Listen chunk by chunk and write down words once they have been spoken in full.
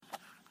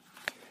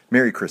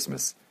Merry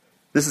Christmas.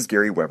 This is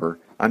Gary Weber.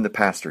 I'm the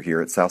pastor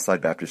here at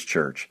Southside Baptist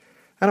Church,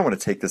 and I want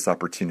to take this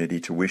opportunity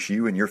to wish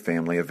you and your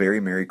family a very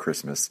Merry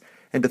Christmas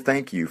and to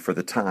thank you for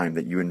the time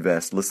that you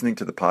invest listening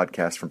to the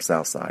podcast from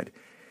Southside.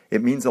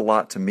 It means a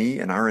lot to me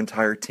and our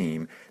entire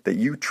team that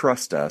you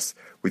trust us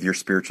with your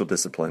spiritual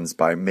disciplines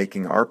by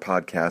making our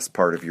podcast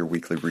part of your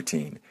weekly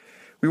routine.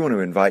 We want to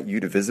invite you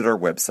to visit our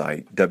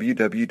website,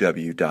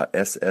 www.ssbc.org,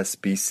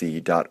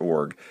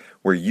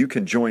 where you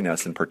can join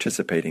us in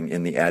participating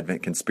in the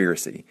Advent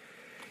Conspiracy.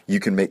 You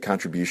can make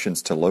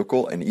contributions to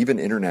local and even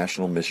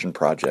international mission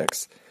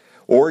projects.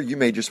 Or you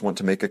may just want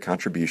to make a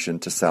contribution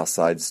to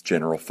Southside's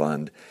General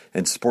Fund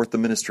and support the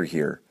ministry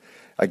here.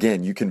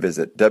 Again, you can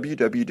visit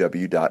www.ssbc.org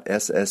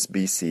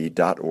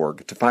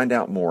to find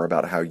out more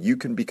about how you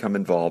can become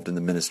involved in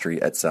the ministry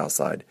at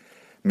Southside.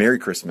 Merry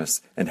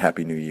Christmas and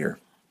Happy New Year.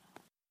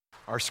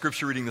 Our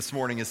scripture reading this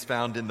morning is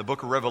found in the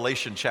book of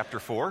Revelation chapter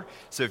 4.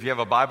 So if you have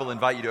a Bible, I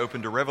invite you to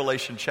open to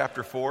Revelation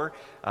chapter 4.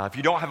 If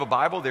you don't have a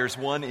Bible, there's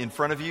one in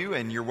front of you,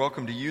 and you're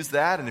welcome to use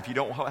that. And if you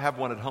don't have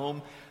one at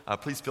home,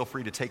 please feel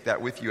free to take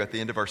that with you at the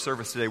end of our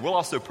service today. We'll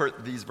also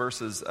put these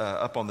verses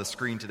up on the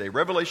screen today.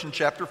 Revelation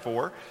chapter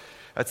 4.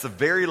 That's the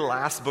very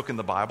last book in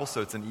the Bible,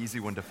 so it's an easy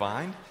one to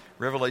find.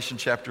 Revelation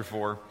chapter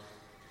 4,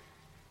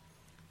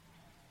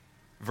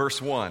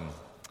 verse 1.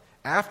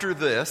 After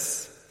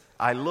this,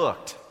 I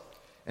looked,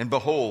 and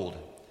behold,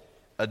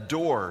 a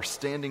door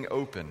standing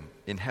open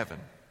in heaven.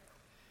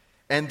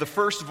 And the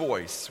first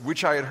voice,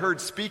 which I had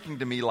heard speaking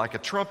to me like a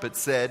trumpet,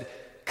 said,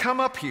 "Come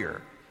up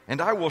here,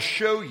 and I will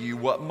show you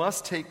what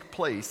must take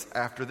place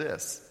after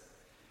this."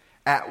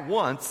 At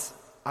once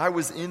I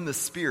was in the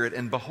Spirit,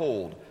 and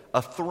behold,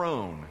 a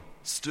throne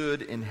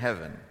stood in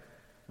heaven,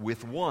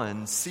 with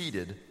one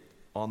seated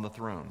on the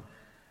throne.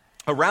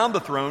 Around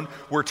the throne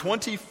were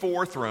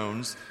 24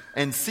 thrones,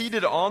 and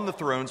seated on the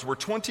thrones were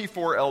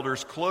 24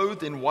 elders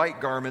clothed in white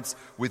garments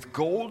with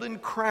golden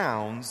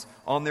crowns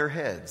on their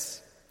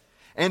heads.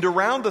 And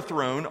around the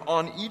throne,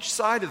 on each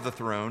side of the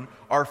throne,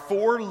 are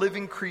 4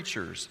 living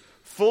creatures,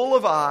 full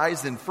of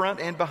eyes in front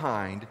and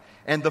behind.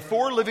 And the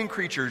 4 living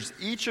creatures,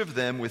 each of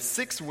them with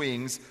 6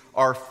 wings,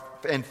 are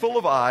and full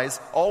of eyes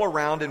all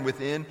around and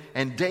within.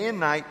 And day and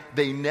night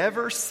they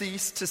never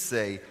cease to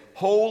say,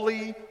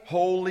 "Holy,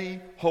 holy,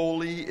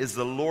 holy is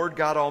the Lord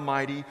God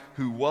Almighty,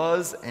 who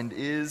was and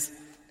is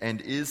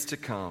to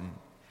come."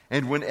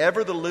 And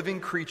whenever the living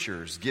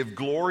creatures give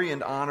glory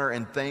and honor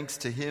and thanks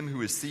to him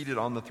who is seated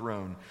on the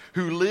throne,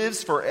 who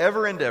lives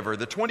forever and ever,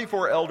 the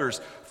 24 elders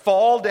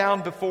fall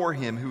down before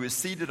him who is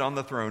seated on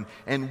the throne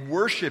and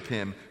worship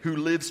him who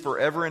lives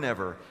forever and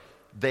ever.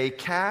 They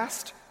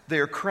cast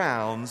their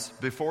crowns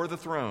before the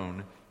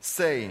throne,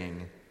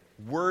 saying,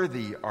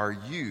 "Worthy are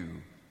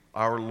you,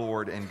 our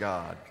Lord and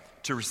God,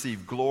 to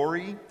receive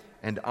glory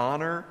and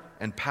honor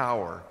and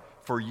power,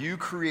 for you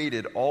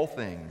created all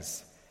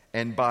things,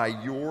 and by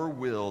your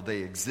will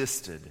they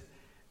existed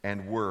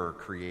and were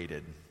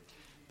created."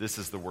 This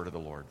is the word of the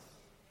Lord.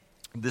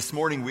 This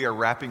morning we are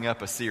wrapping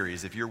up a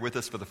series. If you're with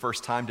us for the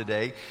first time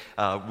today,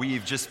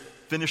 we've just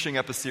finishing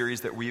up a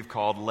series that we've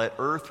called Let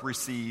Earth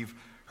Receive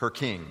Her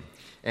King.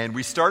 And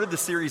we started the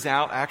series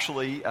out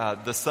actually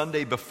the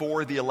Sunday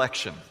before the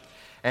election.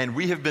 And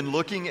we have been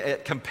looking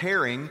at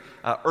comparing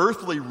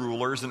earthly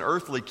rulers and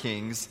earthly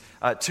kings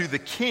to the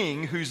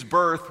king whose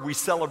birth we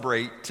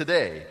celebrate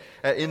today,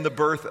 in the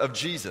birth of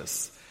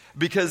Jesus.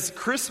 Because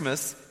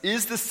Christmas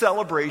is the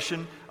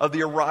celebration of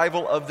the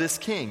arrival of this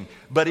king.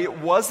 But it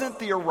wasn't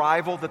the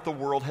arrival that the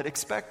world had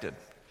expected.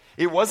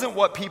 It wasn't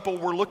what people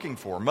were looking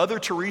for. Mother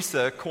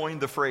Teresa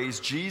coined the phrase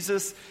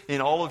 "Jesus in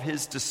all of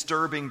his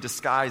disturbing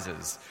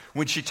disguises"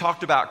 when she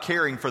talked about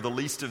caring for the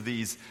least of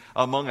these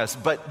among us.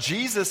 But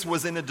Jesus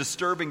was in a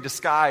disturbing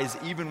disguise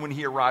even when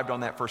he arrived on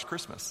that first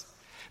Christmas,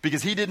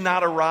 because he did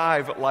not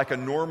arrive like a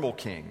normal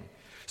king.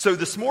 So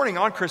this morning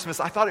on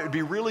Christmas, I thought it would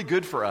be really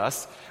good for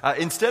us,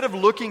 instead of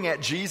looking at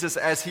Jesus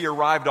as he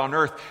arrived on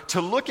earth, to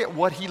look at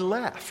what he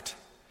left.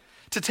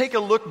 To take a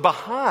look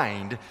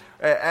behind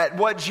at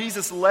what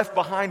Jesus left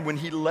behind when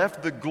he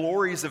left the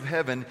glories of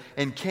heaven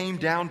and came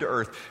down to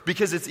earth.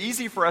 Because it's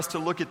easy for us to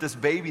look at this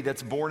baby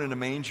that's born in a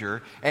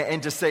manger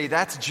and to say,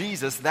 "That's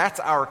Jesus, that's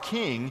our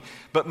king,"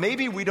 but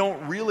maybe we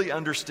don't really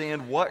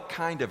understand what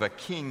kind of a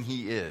king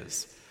he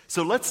is.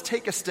 So let's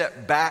take a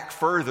step back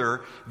further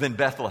than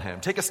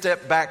Bethlehem. Take a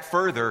step back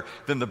further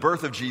than the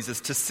birth of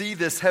Jesus to see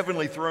this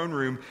heavenly throne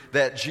room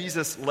that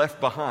Jesus left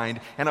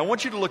behind. And I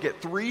want you to look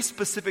at 3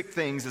 specific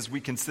things as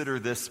we consider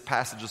this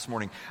passage this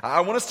morning. I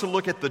want us to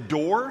look at the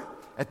door.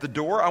 I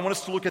want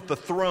us to look at the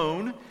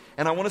throne.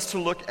 And I want us to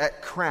look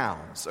at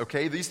crowns.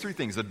 Okay, these 3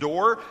 things: the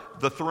door,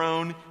 the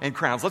throne, and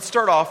crowns. Let's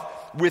start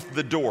off with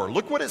the door.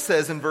 Look what it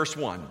says in verse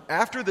 1.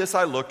 After this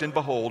I looked, and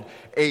behold,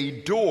 a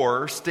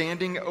door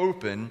standing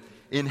open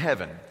in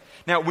heaven.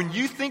 Now, when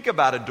you think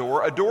about a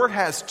door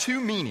has 2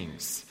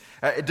 meanings,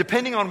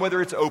 depending on whether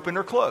it's open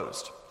or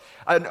closed.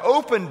 An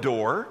open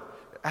door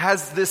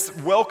has this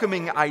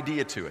welcoming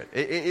idea to it.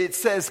 It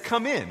says,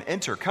 "Come in,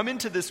 enter, come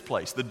into this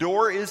place." The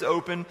door is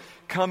open,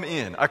 come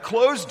in. A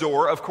closed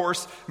door, of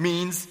course,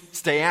 means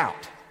stay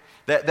out.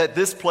 That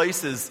this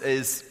place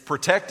is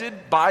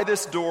protected by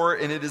this door,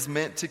 and it is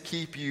meant to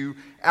keep you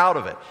out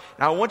of it.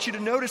 Now I want you to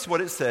notice what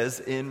it says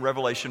in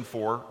Revelation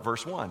 4,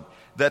 verse 1.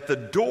 That the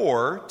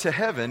door to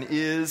heaven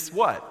is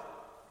what?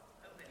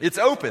 It's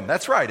open.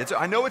 That's right.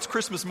 I know it's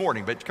Christmas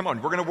morning, but come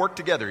on, we're going to work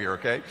together here,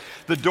 okay?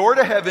 The door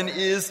to heaven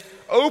is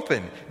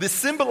open. This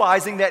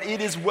symbolizing that it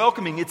is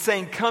welcoming. It's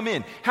saying, come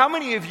in. How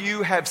many of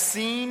you have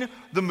seen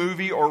the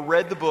movie or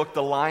read the book,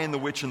 The Lion, the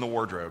Witch, and the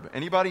Wardrobe?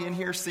 Anybody in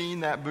here seen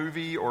that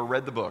movie or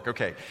read the book?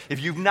 Okay.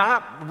 If you've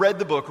not read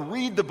the book,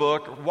 read the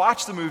book,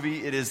 watch the movie.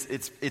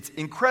 It's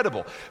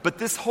incredible. But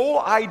this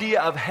whole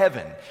idea of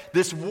heaven,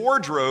 this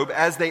wardrobe,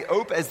 as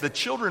the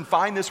children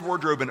find this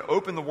wardrobe and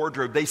open the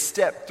wardrobe, they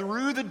step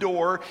through the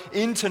door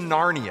into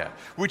Narnia,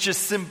 which is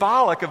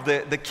symbolic of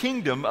the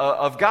kingdom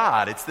of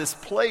God. It's this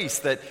place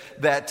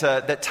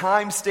that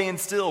time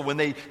stands still when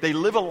they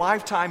live a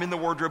lifetime in the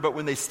wardrobe, but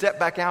when they step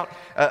back out,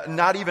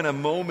 not even a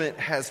moment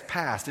has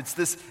passed. It's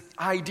this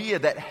idea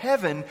that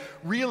heaven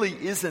really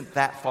isn't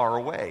that far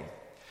away.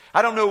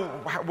 I don't know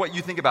what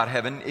you think about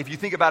heaven. If you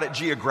think about it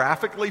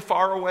geographically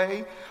far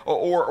away,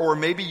 or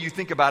maybe you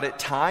think about it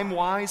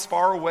time-wise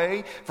far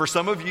away. For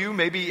some of you,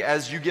 maybe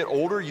as you get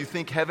older, you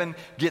think heaven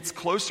gets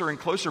closer and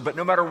closer. But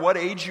no matter what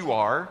age you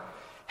are,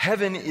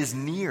 heaven is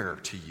near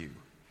to you.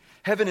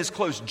 Heaven is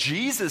close.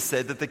 Jesus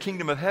said that the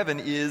kingdom of heaven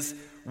is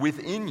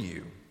within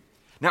you.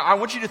 Now, I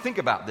want you to think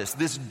about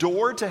this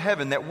door to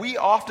heaven that we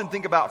often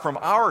think about from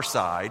our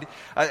side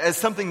as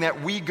something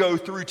that we go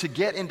through to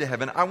get into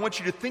heaven. I want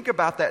you to think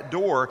about that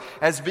door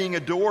as being a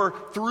door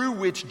through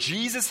which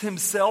Jesus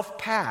himself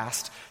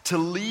passed to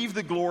leave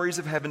the glories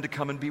of heaven to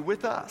come and be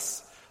with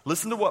us.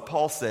 Listen to what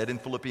Paul said in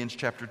Philippians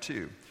chapter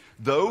 2.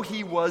 Though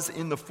he was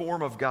in the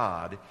form of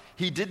God,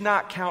 he did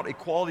not count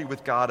equality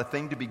with God a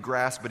thing to be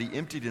grasped, but he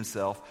emptied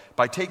himself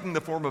by taking the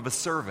form of a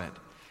servant.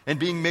 And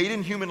being made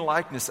in human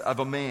likeness of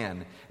a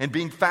man, and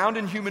being found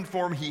in human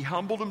form, he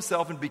humbled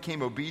himself and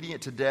became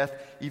obedient to death,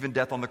 even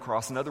death on the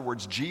cross. In other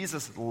words,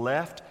 Jesus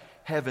left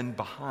heaven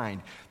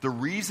behind. The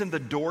reason the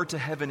door to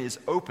heaven is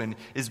open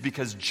is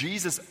because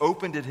Jesus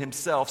opened it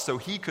himself so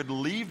he could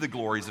leave the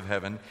glories of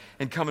heaven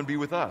and come and be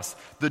with us.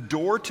 The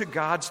door to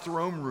God's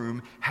throne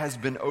room has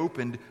been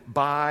opened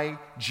by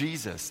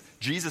Jesus.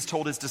 Jesus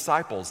told his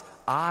disciples,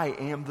 I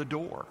am the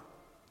door.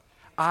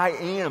 I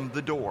am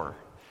the door.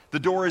 The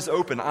door is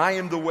open. I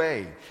am the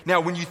way. Now,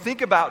 when you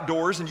think about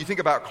doors and you think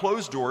about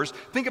closed doors,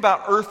 think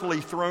about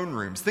earthly throne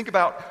rooms. Think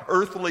about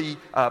earthly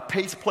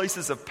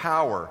places of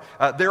power.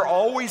 They're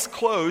always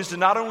closed,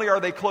 and not only are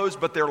they closed,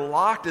 but they're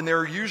locked, and there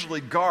are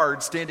usually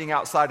guards standing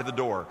outside of the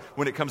door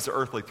when it comes to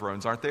earthly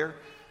thrones, aren't there?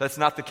 That's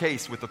not the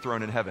case with the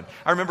throne in heaven.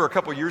 I remember a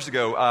couple years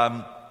ago,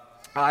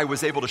 I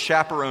was able to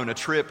chaperone a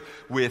trip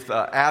with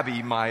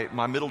Abby.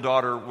 My middle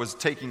daughter was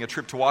taking a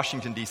trip to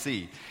Washington,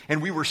 D.C.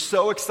 And we were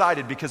so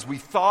excited because we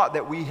thought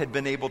that we had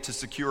been able to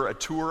secure a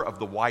tour of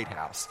the White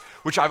House,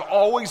 which I've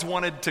always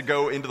wanted to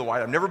go into the White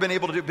House. I've never been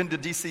able to been to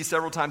D.C.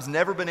 several times,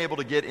 never been able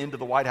to get into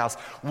the White House.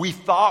 We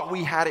thought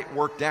we had it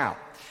worked out.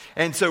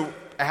 And so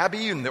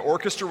Abby and the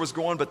orchestra was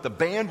going, but the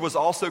band was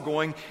also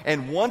going.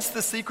 And once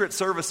the Secret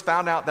Service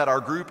found out that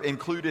our group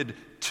included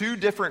 2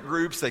 different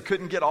groups, they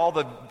couldn't get all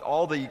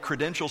the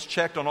credentials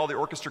checked on all the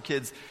orchestra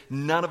kids,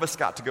 none of us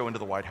got to go into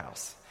the White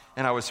House.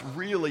 And I was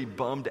really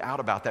bummed out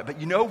about that. But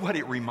you know what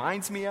it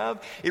reminds me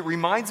of? It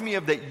reminds me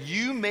of that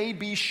you may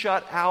be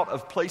shut out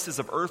of places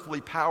of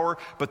earthly power,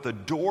 but the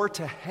door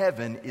to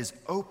heaven is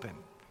open.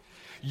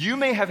 You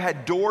may have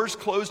had doors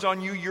closed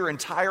on you your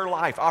entire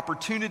life,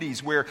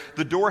 opportunities where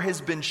the door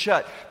has been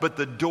shut, but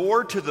the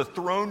door to the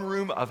throne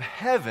room of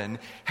heaven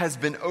has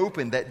been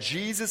opened, that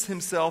Jesus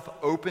himself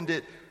opened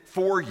it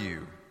for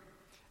you.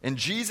 And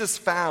Jesus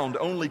found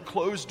only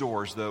closed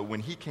doors, though,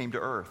 when he came to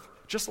earth,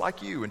 just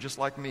like you and just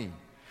like me.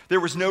 There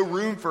was no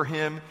room for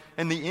him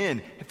in the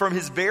end. From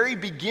his very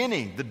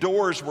beginning, the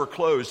doors were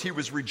closed. He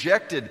was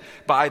rejected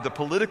by the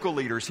political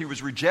leaders. He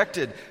was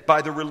rejected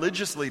by the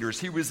religious leaders.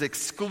 He was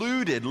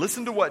excluded.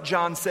 Listen to what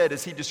John said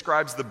as he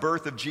describes the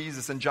birth of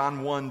Jesus in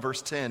John 1,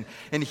 verse 10.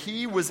 And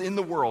he was in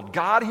the world.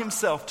 God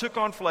himself took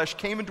on flesh,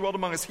 came and dwelt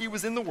among us. He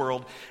was in the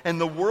world, and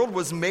the world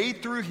was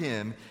made through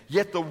him,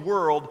 yet the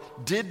world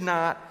did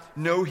not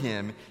know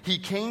him. He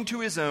came to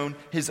his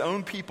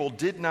own people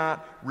did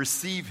not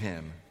receive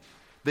him.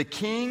 The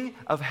King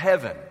of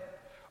heaven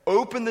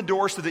opened the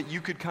door so that you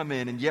could come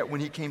in, and yet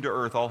when he came to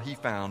earth, all he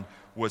found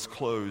was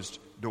closed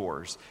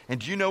doors. And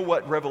do you know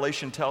what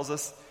Revelation tells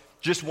us?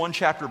 Just one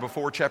chapter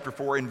before chapter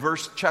 4, in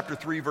chapter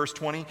 3, verse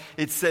 20,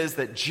 it says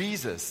that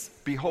Jesus,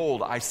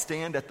 behold, I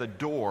stand at the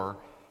door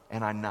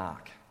and I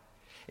knock.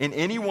 And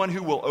anyone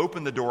who will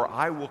open the door,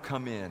 I will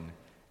come in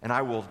and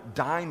I will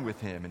dine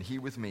with him and he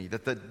with me.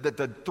 That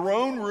the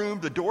throne room,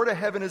 the door to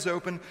heaven is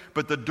open,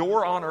 but the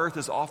door on earth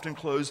is often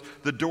closed.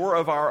 The door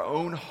of our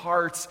own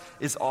hearts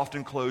is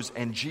often closed,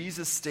 and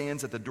Jesus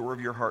stands at the door of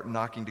your heart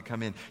knocking to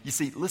come in. You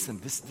see, listen,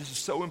 this is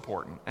so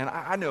important. And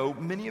I know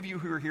many of you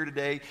who are here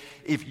today,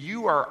 if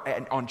you are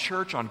on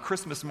church on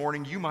Christmas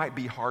morning, you might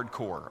be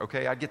hardcore,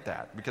 okay? I get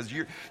that, because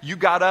you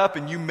got up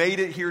and you made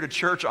it here to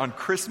church on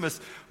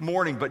Christmas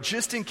morning. But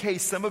just in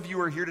case some of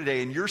you are here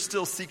today and you're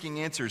still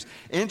seeking answers,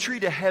 entry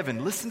to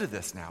heaven, listen to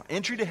this now.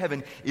 Entry to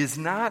heaven is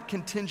not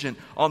contingent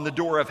on the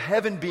door of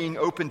heaven being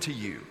open to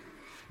you.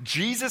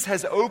 Jesus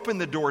has opened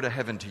the door to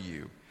heaven to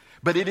you,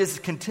 but it is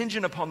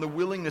contingent upon the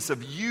willingness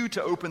of you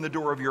to open the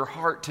door of your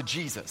heart to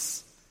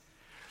Jesus.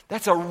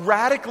 That's a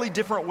radically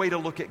different way to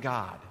look at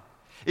God.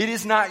 It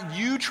is not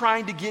you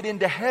trying to get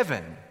into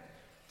heaven.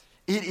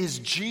 It is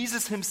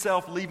Jesus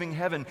himself leaving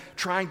heaven,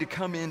 trying to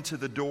come into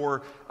the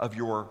door of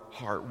your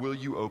heart. Will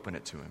you open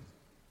it to him?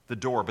 The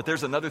door. But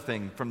there's another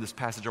thing from this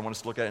passage I want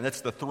us to look at, and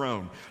that's the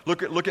throne.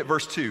 Look at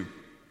verse 2.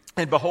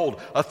 And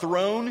behold, a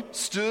throne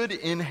stood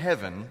in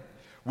heaven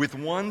with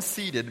one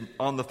seated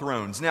on the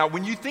thrones. Now,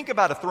 when you think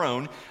about a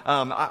throne,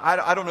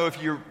 I don't know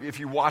if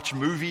you watch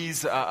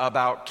movies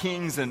about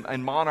kings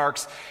and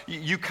monarchs,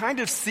 you kind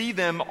of see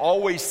them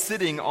always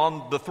sitting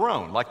on the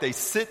throne, like they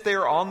sit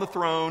there on the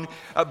throne.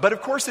 But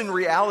of course, in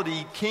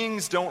reality,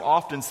 kings don't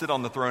often sit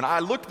on the throne. I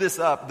looked this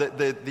up.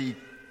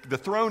 The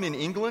throne in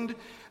England,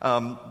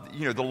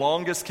 the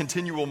longest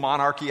continual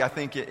monarchy, I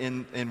think,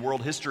 in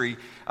world history,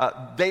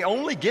 they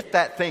only get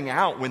that thing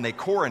out when they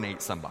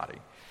coronate somebody.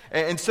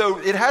 And so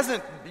it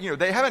hasn't,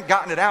 they haven't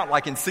gotten it out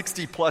like in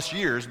 60 plus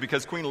years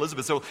because Queen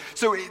Elizabeth.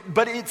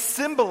 But it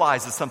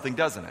symbolizes something,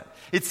 doesn't it?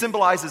 It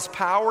symbolizes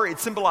power. It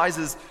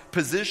symbolizes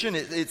position.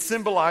 It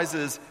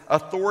symbolizes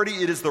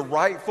authority. It is the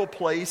rightful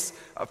place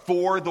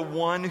for the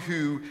one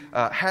who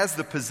has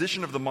the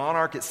position of the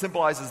monarch. It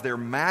symbolizes their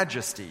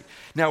majesty.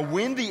 Now,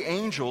 when the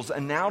angels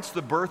announced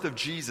the birth of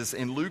Jesus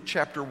in Luke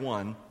chapter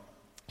 1,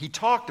 he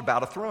talked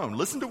about a throne.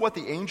 Listen to what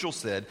the angel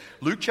said.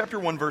 Luke chapter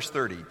 1, verse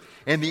 30.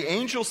 And the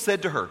angel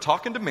said to her,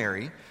 talking to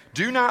Mary,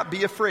 "Do not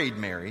be afraid,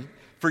 Mary,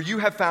 for you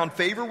have found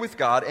favor with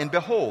God, and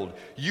behold,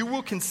 you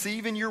will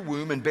conceive in your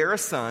womb and bear a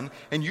son,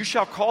 and you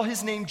shall call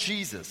his name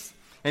Jesus.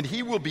 And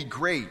he will be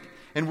great,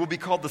 and will be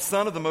called the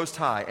Son of the Most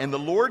High. And the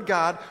Lord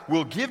God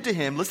will give to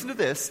him," listen to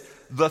this,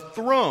 "the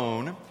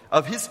throne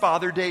of his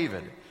father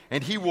David.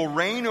 And he will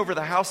reign over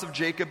the house of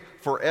Jacob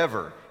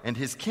forever, and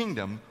his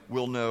kingdom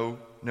will know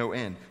no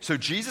end." So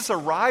Jesus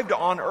arrived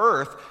on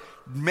earth.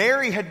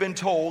 Mary had been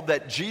told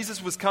that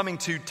Jesus was coming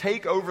to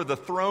take over the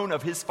throne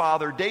of his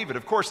father David.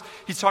 Of course,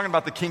 he's talking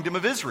about the kingdom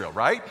of Israel,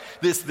 right?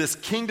 This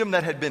kingdom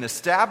that had been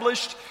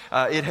established.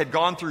 It had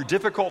gone through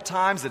difficult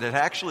times. It had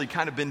actually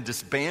kind of been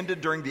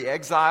disbanded during the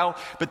exile.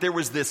 But there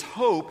was this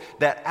hope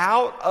that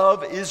out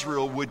of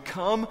Israel would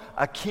come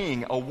a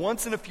king, a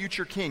once and a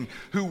future king,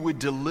 who would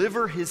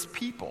deliver his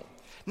people.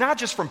 Not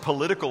just from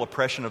political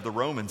oppression of the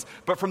Romans,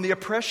 but from the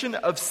oppression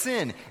of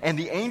sin. And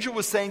the angel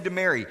was saying to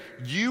Mary,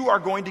 you are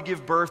going to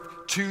give birth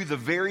to the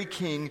very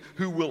king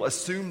who will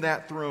assume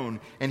that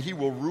throne, and he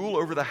will rule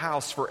over the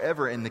house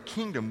forever, and the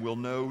kingdom will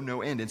know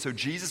no end. And so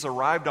Jesus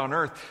arrived on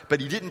earth, but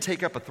he didn't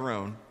take up a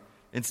throne.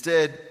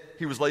 Instead,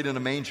 he was laid in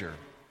a manger.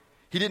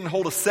 He didn't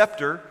hold a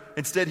scepter.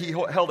 Instead, he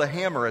held a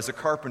hammer as a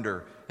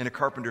carpenter in a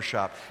carpenter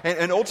shop.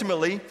 And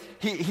ultimately,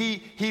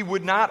 he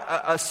would not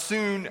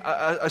assume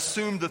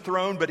the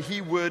throne, but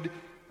he would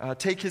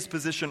take his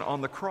position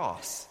on the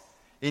cross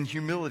in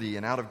humility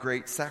and out of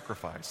great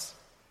sacrifice.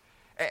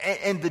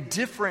 And the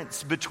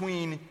difference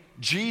between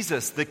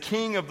Jesus, the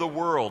King of the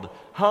world,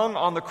 hung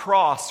on the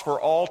cross for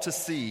all to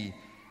see,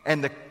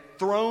 and the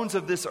thrones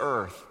of this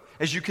earth,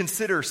 as you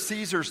consider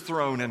Caesar's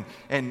throne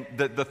and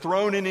the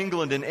throne in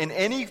England and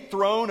any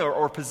throne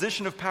or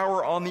position of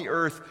power on the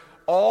earth,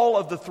 all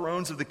of the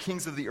thrones of the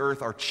kings of the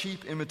earth are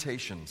cheap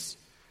imitations.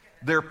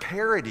 They're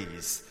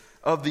parodies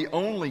of the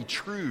only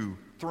true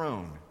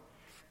throne.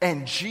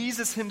 And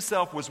Jesus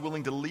himself was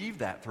willing to leave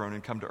that throne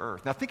and come to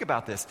earth. Now think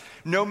about this.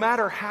 No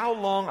matter how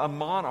long a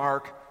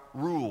monarch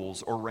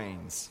rules or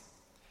reigns,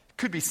 it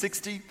could be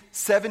 60,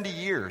 70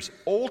 years,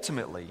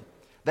 ultimately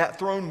that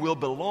throne will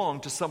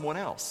belong to someone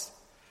else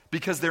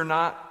because they're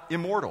not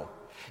immortal.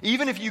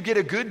 Even if you get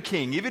a good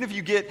king, even if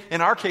you get,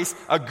 in our case,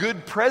 a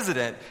good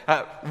president,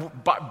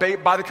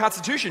 by the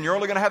Constitution, you're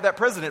only going to have that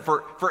president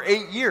for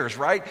 8 years,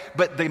 right?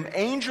 But the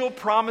angel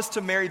promised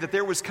to Mary that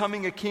there was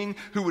coming a king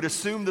who would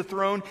assume the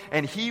throne,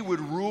 and he would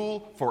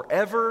rule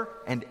forever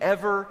and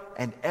ever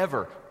and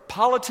ever.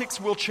 Politics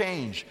will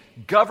change,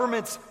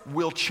 governments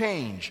will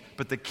change,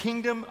 but the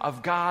kingdom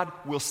of God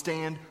will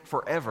stand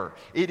forever.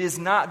 It is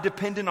not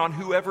dependent on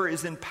whoever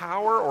is in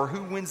power or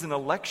who wins an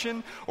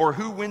election or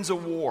who wins a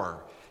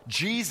war.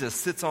 Jesus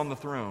sits on the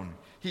throne.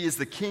 He is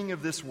the king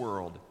of this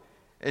world.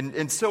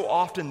 And so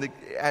often,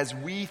 as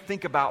we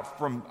think about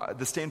from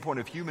the standpoint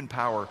of human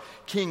power,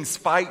 kings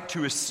fight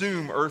to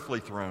assume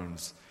earthly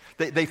thrones.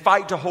 They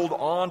fight to hold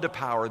on to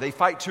power. They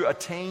fight to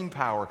attain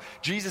power.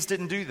 Jesus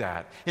didn't do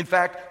that. In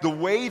fact, the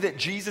way that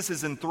Jesus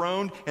is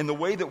enthroned and the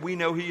way that we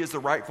know he is the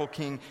rightful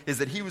king is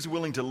that he was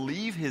willing to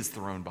leave his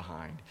throne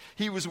behind.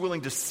 He was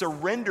willing to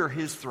surrender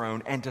his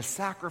throne and to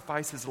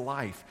sacrifice his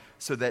life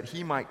so that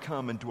he might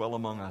come and dwell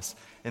among us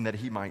and that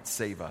he might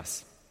save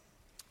us.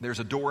 There's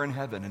a door in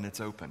heaven and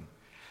it's open.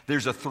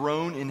 There's a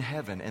throne in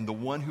heaven, and the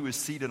one who is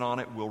seated on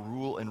it will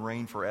rule and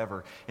reign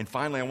forever. And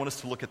finally, I want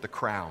us to look at the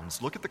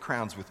crowns. Look at the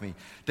crowns with me.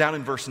 Down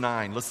in verse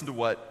 9, listen to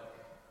what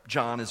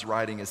John is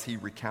writing as he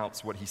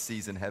recounts what he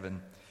sees in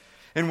heaven.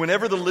 And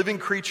whenever the living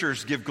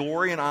creatures give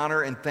glory and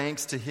honor and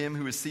thanks to him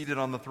who is seated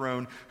on the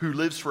throne, who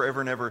lives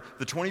forever and ever,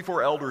 the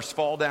 24 elders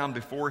fall down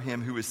before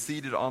him who is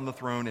seated on the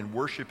throne and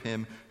worship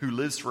him who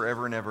lives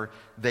forever and ever.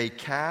 They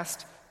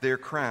cast their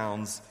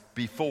crowns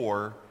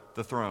before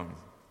the throne.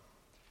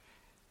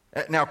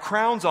 Now,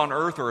 crowns on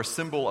earth are a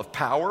symbol of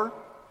power.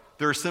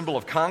 They're a symbol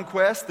of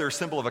conquest. They're a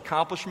symbol of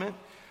accomplishment.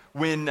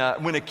 When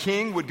a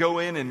king would go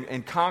in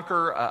and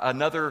conquer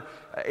another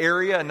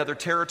area, another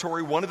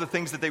territory, one of the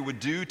things that they would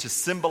do to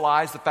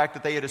symbolize the fact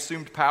that they had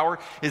assumed power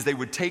is they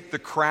would take the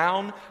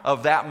crown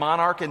of that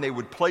monarch and they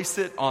would place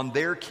it on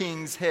their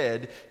king's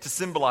head to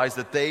symbolize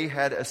that they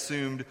had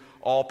assumed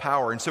all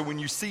power. And so when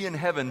you see in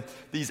heaven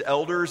these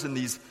elders and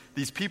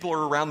these people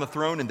are around the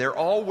throne and they're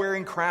all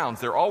wearing crowns.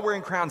 They're all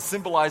wearing crowns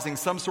symbolizing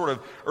some sort of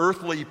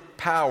earthly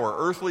power,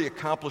 earthly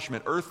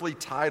accomplishment, earthly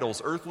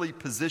titles, earthly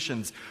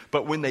positions.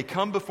 But when they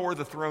come before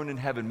the throne in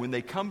heaven, when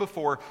they come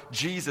before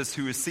Jesus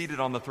who is seated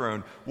on the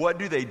throne, what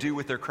do they do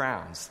with their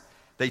crowns?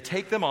 They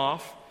take them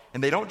off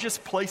and they don't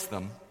just place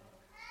them.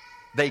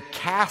 They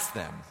cast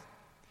them.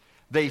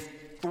 They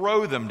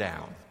throw them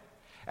down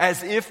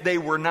as if they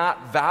were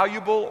not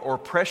valuable or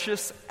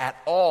precious at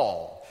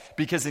all.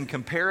 Because in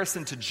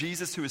comparison to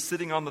Jesus who is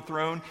sitting on the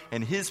throne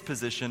and his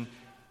position,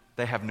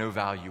 they have no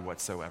value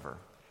whatsoever.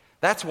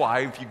 That's why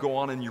if you go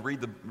on and you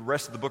read the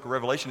rest of the book of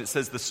Revelation, it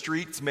says the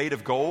streets made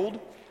of gold.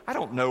 I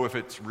don't know if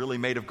it's really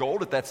made of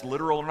gold, if that's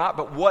literal or not,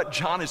 but what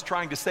John is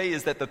trying to say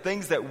is that the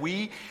things that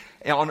we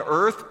on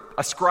earth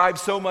ascribe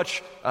so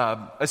much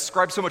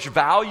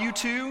value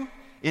to,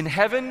 in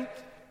heaven,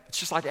 it's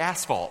just like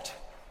asphalt.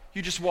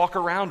 You just walk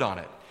around on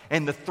it.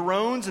 And the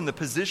thrones and the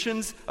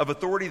positions of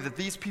authority that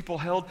these people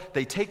held,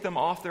 they take them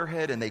off their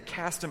head and they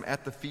cast them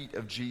at the feet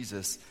of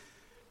Jesus.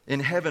 In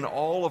heaven,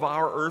 all of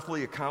our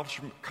earthly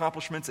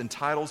accomplishments and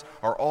titles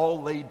are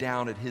all laid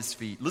down at his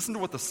feet. Listen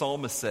to what the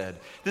psalmist said.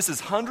 This is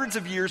hundreds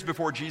of years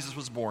before Jesus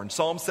was born.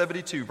 Psalm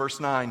 72, verse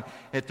 9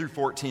 through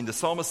 14. The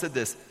psalmist said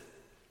this,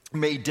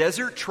 "May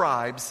desert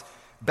tribes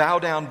bow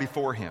down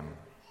before him,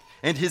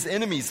 and his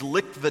enemies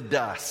lick the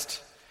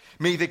dust.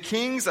 May the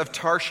kings of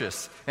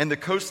Tarshish and the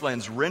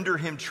coastlands render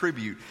him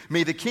tribute.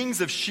 May the kings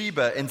of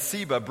Sheba and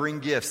Seba bring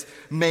gifts.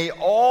 May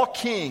all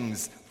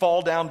kings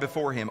fall down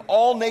before him.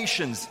 All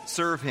nations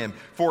serve him.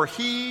 For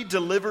he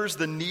delivers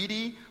the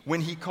needy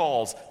when he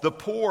calls, the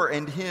poor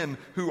and him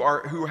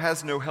who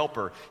has no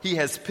helper. He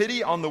has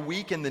pity on the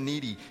weak and the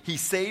needy. He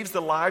saves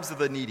the lives of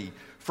the needy.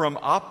 From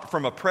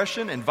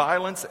oppression and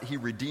violence, he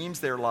redeems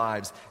their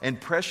lives, and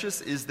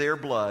precious is their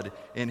blood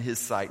in his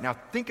sight." Now,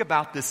 think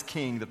about this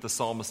king that the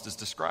psalmist is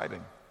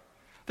describing.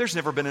 There's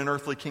never been an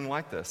earthly king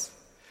like this.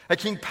 A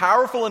king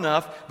powerful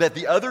enough that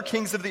the other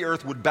kings of the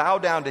earth would bow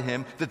down to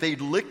him, that they'd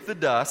lick the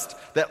dust,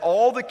 that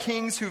all the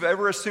kings who've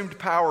ever assumed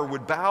power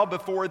would bow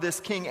before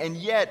this king, and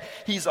yet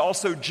he's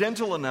also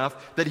gentle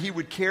enough that he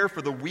would care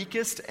for the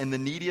weakest and the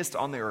neediest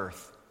on the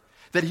earth,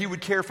 that he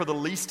would care for the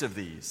least of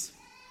these.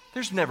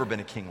 There's never been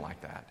a king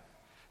like that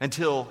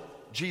until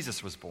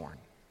Jesus was born.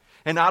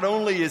 And not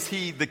only is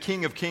he the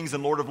King of Kings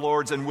and Lord of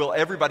Lords and will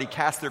everybody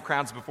cast their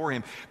crowns before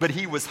him, but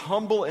he was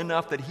humble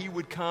enough that he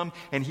would come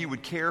and he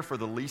would care for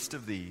the least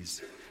of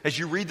these. As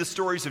you read the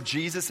stories of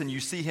Jesus and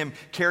you see him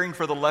caring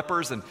for the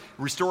lepers and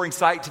restoring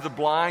sight to the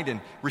blind and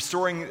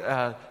restoring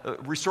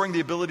the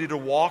ability to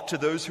walk to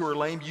those who are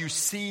lame, you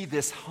see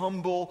this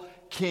humble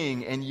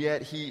king, and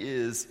yet he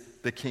is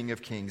the King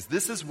of Kings.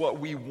 This is what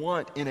we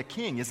want in a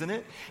king, isn't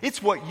it?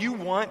 It's what you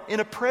want in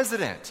a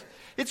president.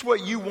 It's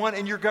what you want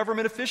in your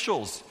government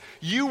officials.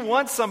 You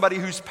want somebody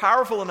who's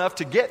powerful enough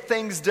to get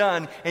things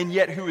done and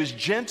yet who is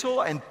gentle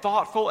and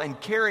thoughtful and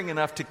caring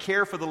enough to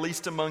care for the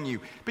least among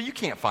you. But you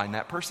can't find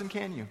that person,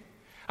 can you?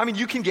 I mean,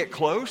 you can get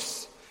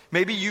close.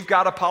 Maybe you've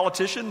got a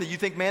politician that you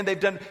think, man, they've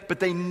done, but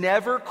they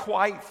never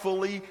quite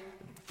fully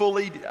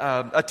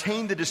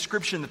attain the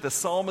description that the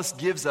psalmist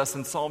gives us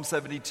in Psalm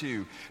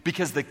 72,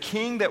 because the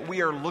king that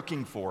we are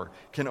looking for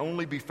can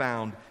only be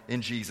found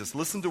in Jesus.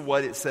 Listen to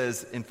what it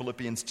says in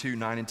Philippians 2,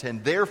 9 and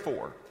 10.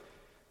 "Therefore,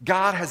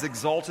 God has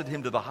exalted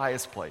him to the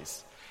highest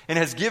place and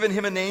has given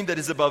him a name that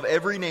is above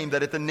every name,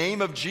 that at the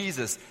name of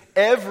Jesus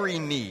every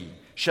knee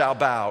shall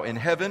bow in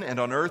heaven and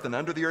on earth and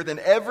under the earth, and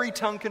every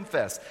tongue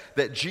confess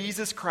that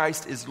Jesus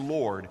Christ is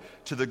Lord,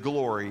 to the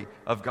glory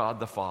of God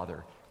the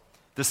Father."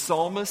 The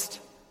psalmist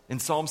in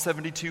Psalm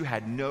 72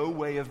 had no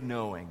way of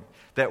knowing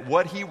that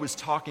what he was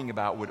talking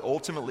about would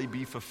ultimately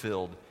be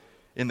fulfilled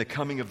in the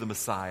coming of the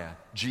Messiah,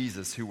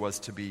 Jesus, who was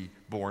to be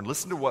born.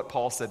 Listen to what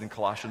Paul said in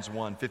Colossians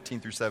 1, 15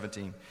 through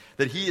 17,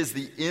 that he is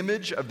the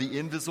image of the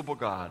invisible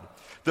God,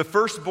 the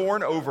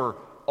firstborn over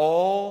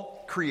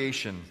all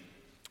creation.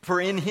 For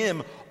in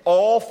him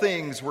all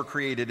things were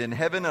created in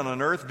heaven and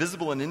on earth,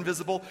 visible and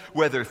invisible,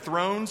 whether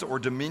thrones or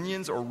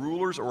dominions or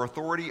rulers or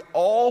authority,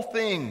 all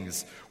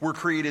things were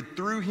created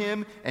through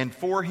him and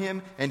for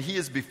him, and he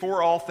is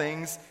before all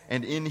things,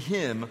 and in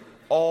him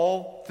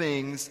all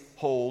things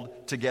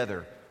hold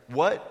together.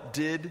 What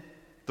did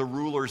the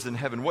rulers in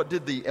heaven, what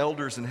did the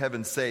elders in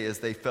heaven say as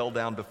they fell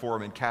down before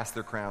him and cast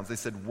their crowns? They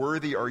said,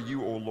 "Worthy are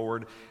you, O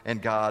Lord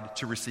and God,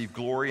 to receive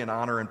glory and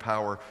honor and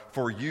power,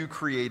 for you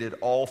created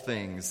all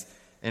things,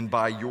 and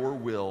by your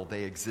will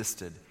they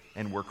existed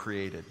and were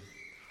created."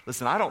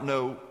 Listen, I don't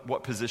know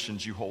what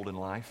positions you hold in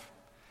life.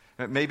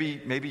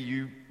 Maybe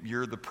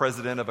you're the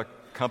president of a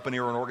company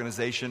or an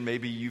organization.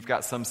 Maybe you've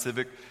got some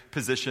civic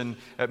position.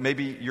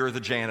 Maybe you're the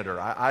janitor.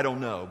 I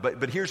don't know.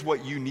 But here's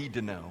what you need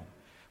to know.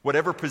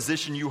 Whatever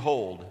position you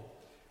hold,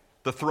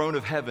 the throne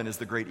of heaven is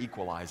the great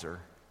equalizer.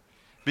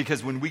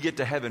 Because when we get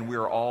to heaven, we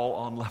are all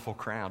on level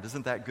ground.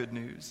 Isn't that good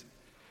news?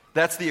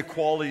 That's the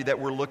equality that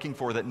we're looking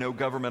for, that no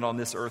government on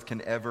this earth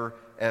can ever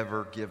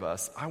give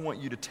us. I want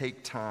you to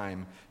take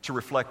time to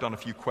reflect on a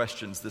few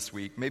questions this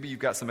week. Maybe you've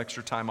got some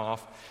extra time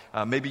off.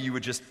 Maybe you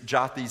would just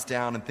jot these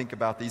down and think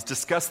about these.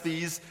 Discuss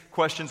these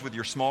questions with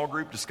your small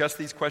group. Discuss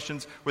these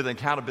questions with an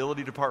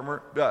accountability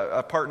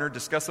partner.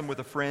 Discuss them with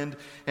a friend.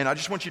 And I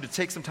just want you to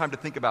take some time to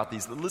think about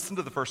these. Listen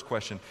to the first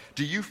question.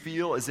 Do you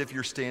feel as if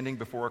you're standing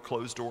before a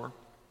closed door?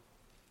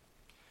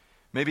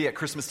 Maybe at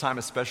Christmas time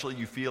especially,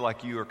 you feel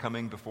like you are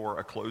coming before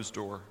a closed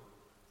door.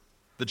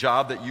 The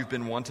job that you've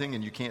been wanting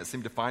and you can't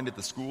seem to find it,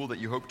 the school that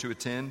you hope to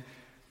attend,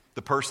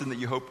 the person that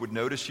you hope would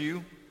notice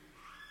you,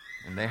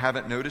 and they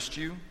haven't noticed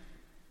you.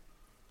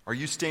 Are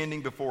you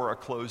standing before a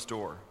closed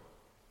door,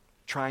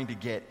 trying to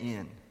get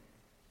in?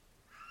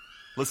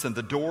 Listen,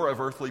 the door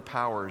of earthly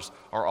powers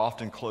are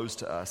often closed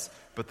to us,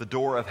 but the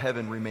door of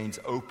heaven remains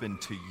open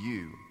to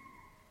you.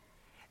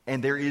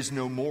 And there is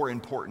no more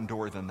important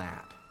door than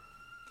that.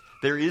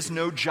 There is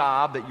no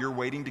job that you're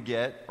waiting to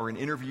get or an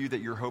interview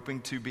that you're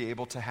hoping to be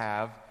able to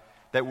have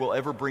that will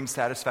ever bring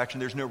satisfaction.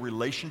 There's no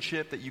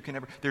relationship that you can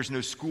ever, there's no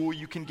school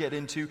you can get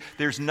into.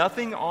 There's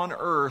nothing on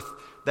earth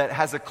that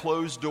has a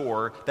closed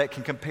door that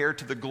can compare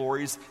to the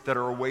glories that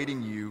are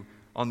awaiting you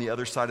on the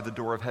other side of the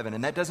door of heaven.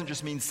 And that doesn't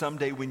just mean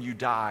someday when you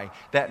die.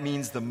 That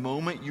means the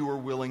moment you are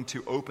willing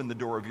to open the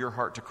door of your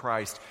heart to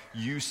Christ,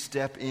 you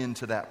step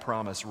into that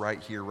promise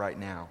right here, right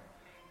now.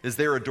 Is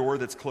there a door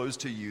that's closed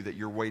to you that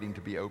you're waiting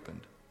to be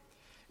opened?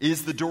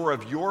 Is the door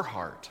of your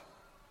heart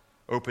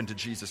open to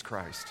Jesus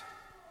Christ?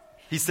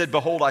 He said,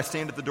 "Behold, I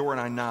stand at the door and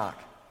I knock."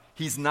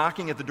 He's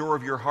knocking at the door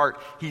of your heart.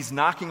 He's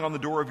knocking on the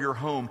door of your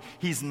home.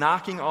 He's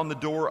knocking on the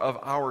door of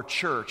our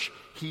church.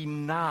 He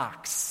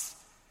knocks.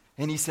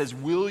 And he says,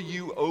 will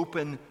you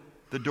open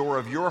the door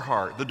of your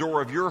heart, the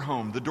door of your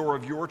home, the door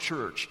of your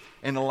church,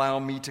 and allow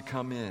me to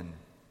come in?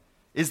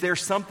 Is there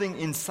something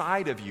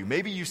inside of you?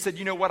 Maybe you said,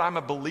 you know what, I'm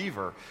a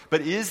believer.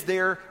 But is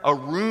there a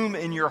room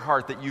in your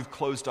heart that you've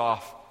closed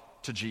off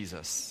to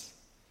Jesus?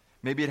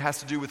 Maybe it has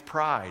to do with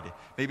pride.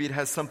 Maybe it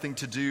has something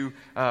to do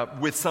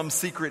with some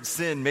secret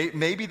sin.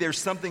 Maybe there's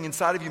something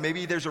inside of you.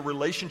 Maybe there's a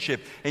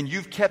relationship and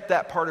you've kept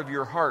that part of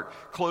your heart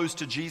closed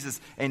to Jesus.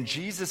 And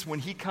Jesus, when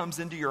he comes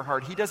into your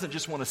heart, he doesn't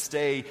just want to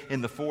stay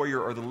in the foyer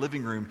or the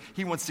living room.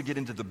 He wants to get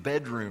into the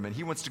bedroom and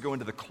he wants to go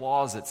into the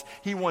closets.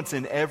 He wants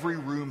in every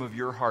room of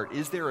your heart.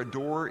 Is there a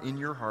door in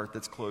your heart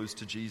that's closed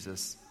to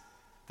Jesus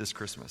this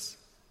Christmas?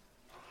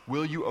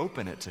 Will you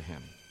open it to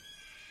him?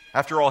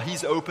 After all,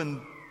 he's opened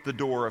the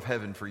door of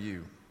heaven for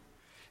you.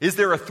 Is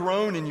there a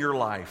throne in your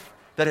life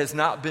that has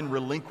not been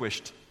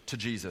relinquished to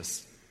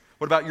Jesus?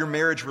 What about your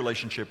marriage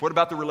relationship? What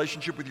about the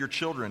relationship with your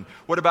children?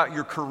 What about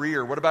your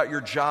career? What about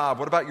your job?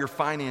 What about your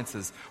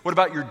finances? What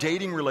about your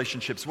dating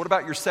relationships? What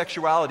about your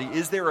sexuality?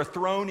 Is there a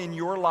throne in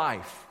your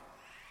life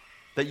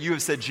that you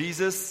have said,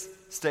 Jesus,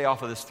 stay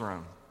off of this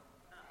throne?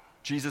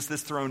 Jesus,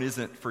 this throne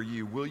isn't for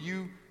you. Will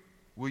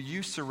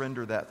you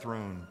surrender that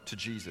throne to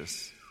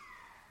Jesus?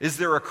 Is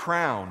there a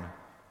crown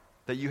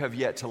that you have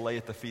yet to lay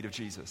at the feet of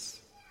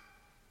Jesus?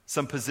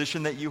 Some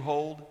position that you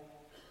hold?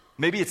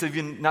 Maybe it's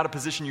even not a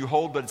position you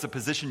hold, but it's a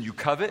position you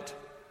covet.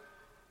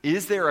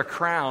 Is there a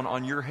crown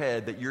on your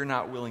head that you're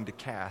not willing to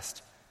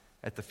cast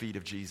at the feet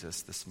of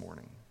Jesus this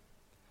morning?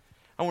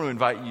 I want to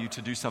invite you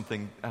to do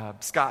something.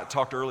 Scott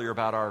talked earlier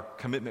about our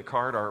commitment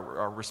card,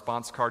 our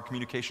response card,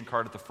 communication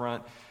card at the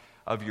front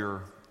of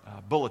your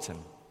bulletin.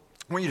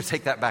 I want you to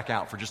take that back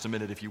out for just a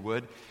minute, if you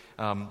would.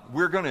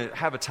 We're going to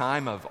have a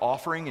time of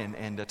offering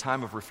and a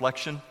time of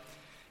reflection.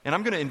 And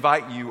I'm going to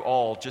invite you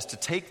all just to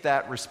take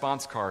that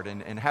response card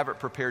and have it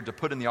prepared to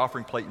put in the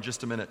offering plate in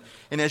just a minute.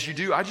 And as you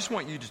do, I just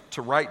want you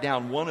to write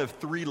down one of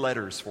three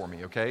letters for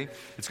me, okay?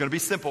 It's going to be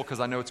simple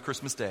because I know it's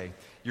Christmas Day.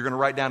 You're going to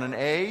write down an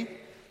A,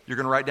 you're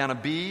going to write down a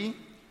B,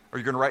 or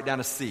you're going to write down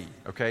a C,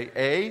 okay?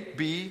 A,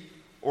 B,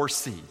 or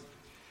C.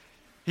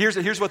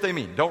 Here's what they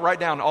mean. Don't write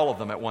down all of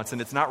them at once, and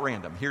it's not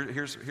random.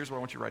 Here's what I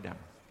want you to write down.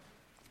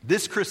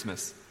 This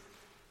Christmas,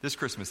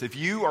 if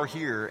you are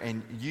here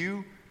and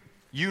you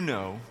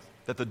know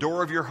that the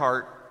door of your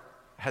heart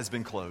has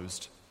been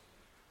closed,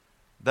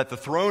 that the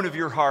throne of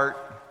your heart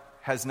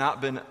has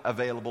not been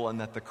available,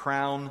 and that the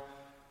crown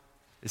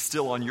is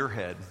still on your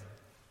head,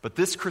 but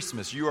this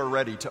Christmas you are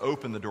ready to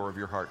open the door of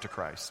your heart to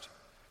Christ.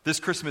 This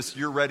Christmas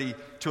you're ready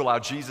to allow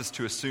Jesus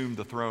to assume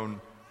the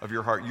throne of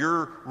your heart.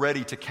 You're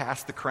ready to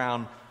cast the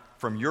crown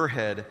from your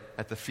head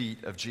at the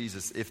feet of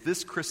Jesus. If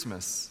this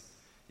Christmas,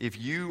 if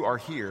you are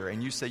here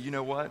and you say, you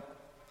know what,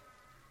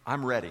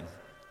 I'm ready,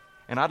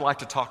 and I'd like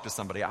to talk to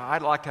somebody,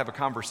 I'd like to have a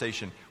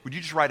conversation, would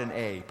you just write an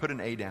A, put an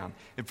A down?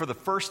 And for the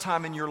first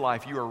time in your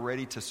life, you are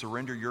ready to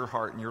surrender your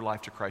heart and your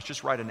life to Christ,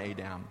 just write an A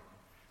down.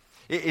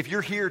 If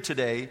you're here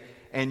today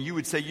and you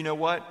would say, you know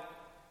what,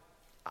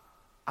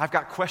 I've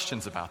got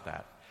questions about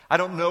that. I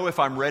don't know if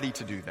I'm ready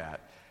to do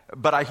that.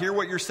 But I hear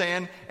what you're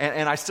saying,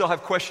 and I still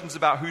have questions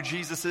about who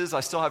Jesus is. I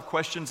still have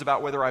questions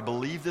about whether I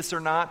believe this or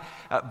not.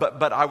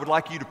 But I would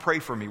like you to pray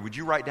for me. Would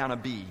you write down a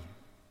B?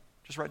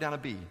 Just write down a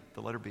B,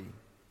 the letter B.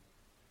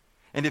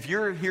 And if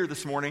you're here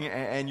this morning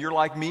and you're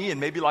like me and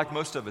maybe like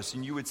most of us,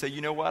 and you would say,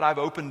 you know what, I've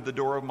opened the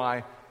door of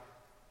my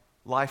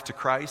life to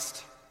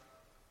Christ.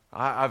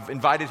 I've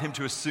invited him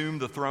to assume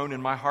the throne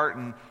in my heart,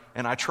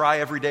 and I try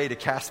every day to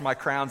cast my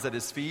crowns at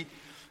his feet.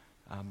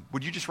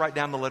 Would you just write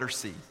down the letter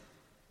C?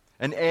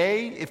 An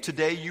A, if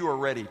today you are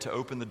ready to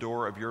open the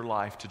door of your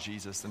life to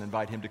Jesus and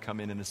invite him to come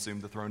in and assume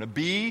the throne. A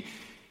B,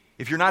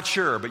 if you're not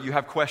sure but you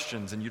have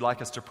questions and you'd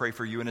like us to pray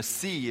for you. And a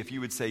C, if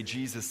you would say,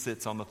 Jesus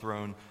sits on the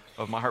throne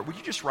of my heart. Would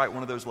you just write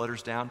one of those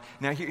letters down?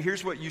 Now,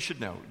 here's what you should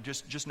know.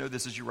 Just know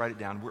this as you write it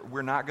down.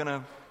 We're not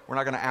gonna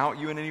out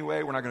you in any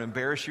way. We're not going to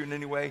embarrass you in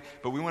any way.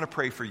 But we want to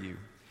pray for you.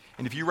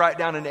 And if you write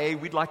down an A,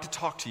 we'd like to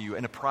talk to you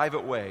in a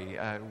private way.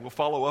 We'll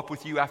follow up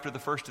with you after the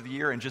first of the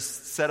year and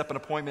just set up an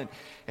appointment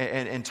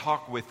and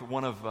talk with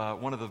one of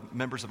the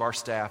members of our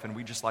staff. And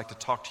we'd just like to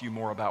talk to you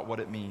more about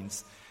what it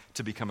means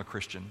to become a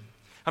Christian.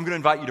 I'm going to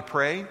invite you to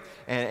pray.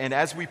 And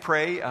as we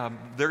pray,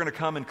 they're going to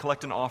come and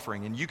collect an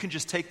offering. And you can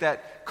just take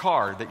that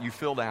card that you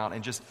filled out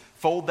and just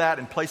fold that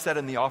and place that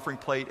in the offering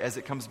plate as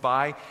it comes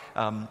by.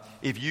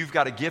 If you've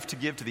got a gift to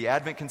give to the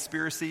Advent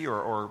Conspiracy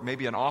or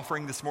maybe an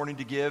offering this morning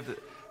to give,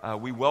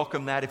 we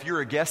welcome that. If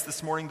you're a guest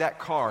this morning, that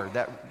card,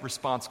 that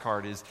response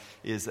card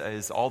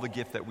is all the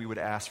gift that we would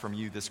ask from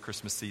you this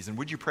Christmas season.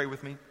 Would you pray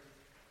with me?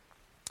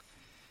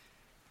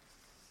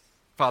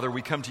 Father,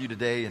 we come to you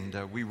today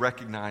and we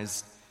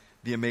recognize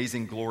the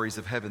amazing glories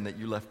of heaven that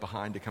you left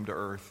behind to come to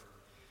earth.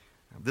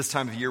 This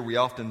time of year, we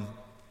often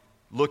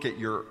look at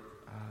your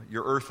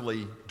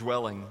earthly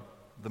dwelling,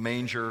 the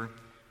manger,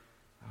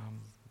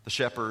 the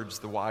shepherds,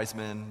 the wise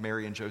men,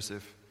 Mary and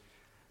Joseph.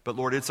 But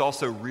Lord, it's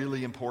also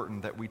really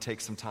important that we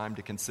take some time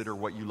to consider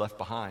what you left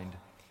behind,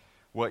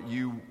 what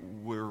you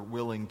were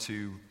willing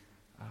to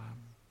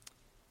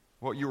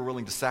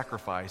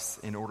sacrifice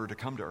in order to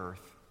come to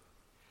earth.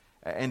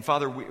 And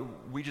Father,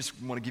 we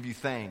just want to give you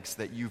thanks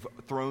that you've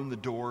thrown the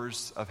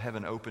doors of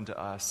heaven open to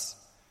us,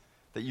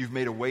 that you've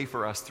made a way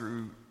for us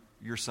through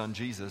your Son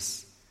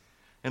Jesus.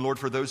 And Lord,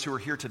 for those who are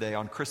here today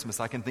on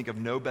Christmas, I can think of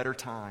no better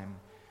time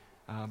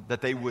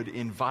that they would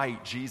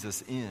invite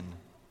Jesus in.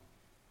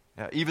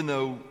 Even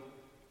though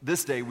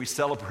this day we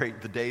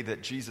celebrate the day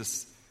that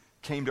Jesus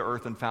came to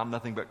earth and found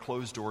nothing but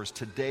closed doors,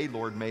 today,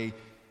 Lord, may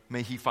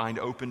he find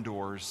open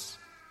doors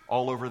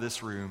all over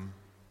this room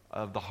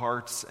of the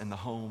hearts and the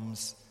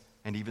homes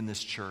and even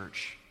this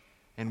church.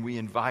 And we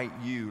invite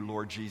you,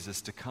 Lord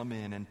Jesus, to come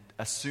in and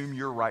assume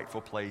your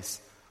rightful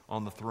place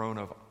on the throne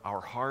of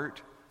our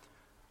heart,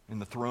 in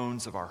the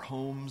thrones of our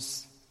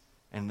homes,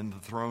 and in the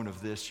throne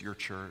of this, your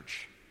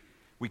church.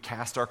 We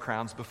cast our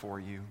crowns before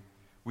you.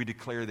 We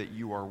declare that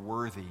you are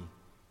worthy,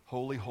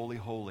 holy, holy,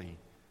 holy,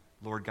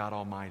 Lord God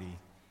Almighty.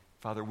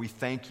 Father, we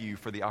thank you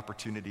for the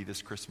opportunity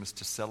this Christmas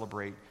to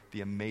celebrate the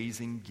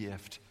amazing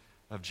gift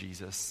of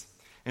Jesus.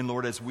 And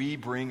Lord, as we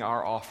bring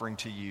our offering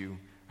to you,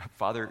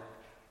 Father,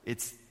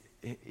 it's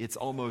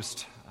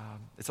almost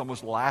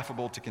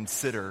laughable to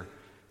consider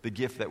the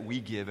gift that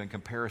we give in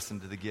comparison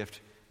to the gift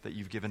that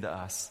you've given to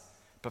us.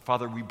 But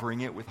Father, we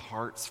bring it with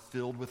hearts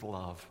filled with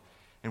love,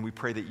 and we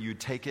pray that you'd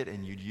take it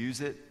and you'd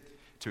use it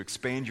to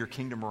expand your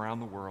kingdom around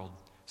the world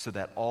so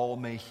that all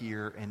may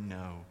hear and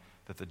know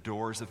that the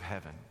doors of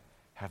heaven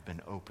have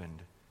been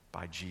opened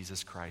by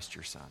Jesus Christ,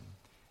 your Son.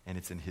 And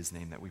it's in his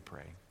name that we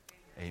pray.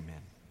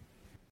 Amen.